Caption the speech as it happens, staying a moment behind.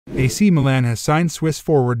AC Milan has signed Swiss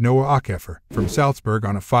forward Noah Okafor from Salzburg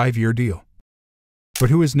on a 5-year deal.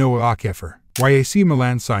 But who is Noah Okafor? Why AC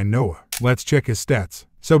Milan signed Noah? Let's check his stats.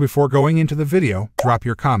 So before going into the video, drop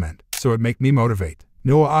your comment, so it make me motivate.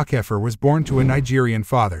 Noah Okafor was born to a Nigerian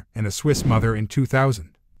father and a Swiss mother in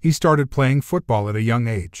 2000. He started playing football at a young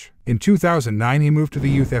age. In 2009 he moved to the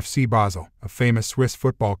youth FC Basel, a famous Swiss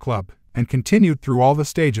football club, and continued through all the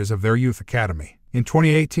stages of their youth academy. In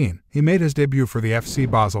 2018, he made his debut for the FC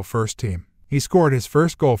Basel first team. He scored his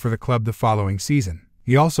first goal for the club the following season.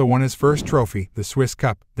 He also won his first trophy, the Swiss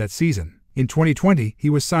Cup, that season. In 2020, he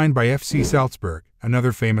was signed by FC Salzburg,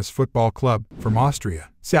 another famous football club from Austria.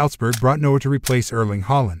 Salzburg brought Noah to replace Erling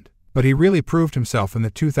Haaland, but he really proved himself in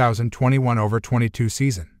the 2021-22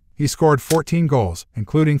 season. He scored 14 goals,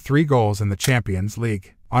 including 3 goals in the Champions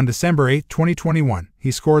League. On December 8, 2021, he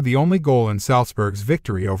scored the only goal in Salzburg's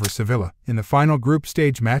victory over Sevilla in the final group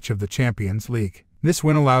stage match of the Champions League. This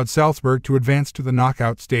win allowed Salzburg to advance to the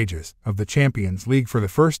knockout stages of the Champions League for the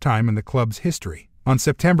first time in the club's history. On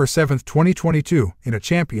September 7, 2022, in a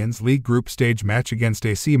Champions League group stage match against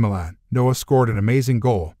AC Milan, Noah scored an amazing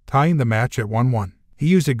goal, tying the match at 1-1. He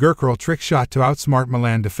used a Gurkerl trick shot to outsmart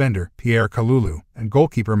Milan defender Pierre Kalulu and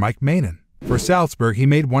goalkeeper MrMAiLA. For Salzburg he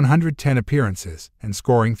made 110 appearances and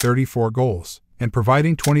scoring 34 goals and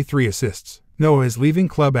providing 23 assists. Noah is leaving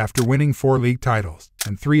club after winning 4 league titles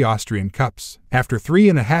and 3 Austrian Cups. After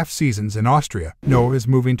 3.5 seasons in Austria, Noah is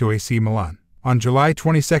moving to AC Milan. On July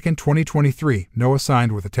 22, 2023, Noah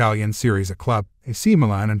signed with Italian Serie A club AC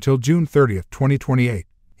Milan until June 30, 2028.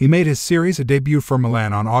 He made his Serie A debut for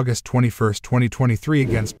Milan on August 21, 2023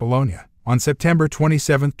 against Bologna. On September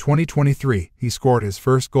 27, 2023, he scored his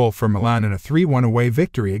first goal for Milan in a 3-1 away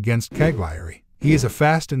victory against Cagliari. He is a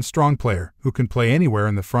fast and strong player who can play anywhere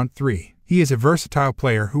in the front three. He is a versatile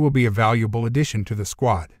player who will be a valuable addition to the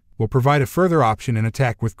squad. Will provide a further option in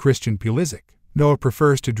attack with Christian Pulisic. Noah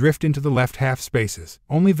prefers to drift into the left half spaces,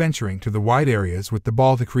 only venturing to the wide areas with the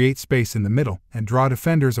ball to create space in the middle and draw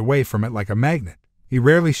defenders away from it like a magnet. He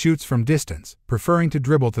rarely shoots from distance, preferring to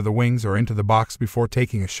dribble to the wings or into the box before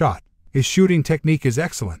taking a shot. His shooting technique is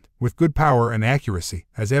excellent, with good power and accuracy,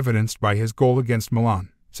 as evidenced by his goal against Milan.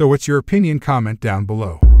 So what's your opinion? Comment down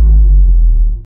below.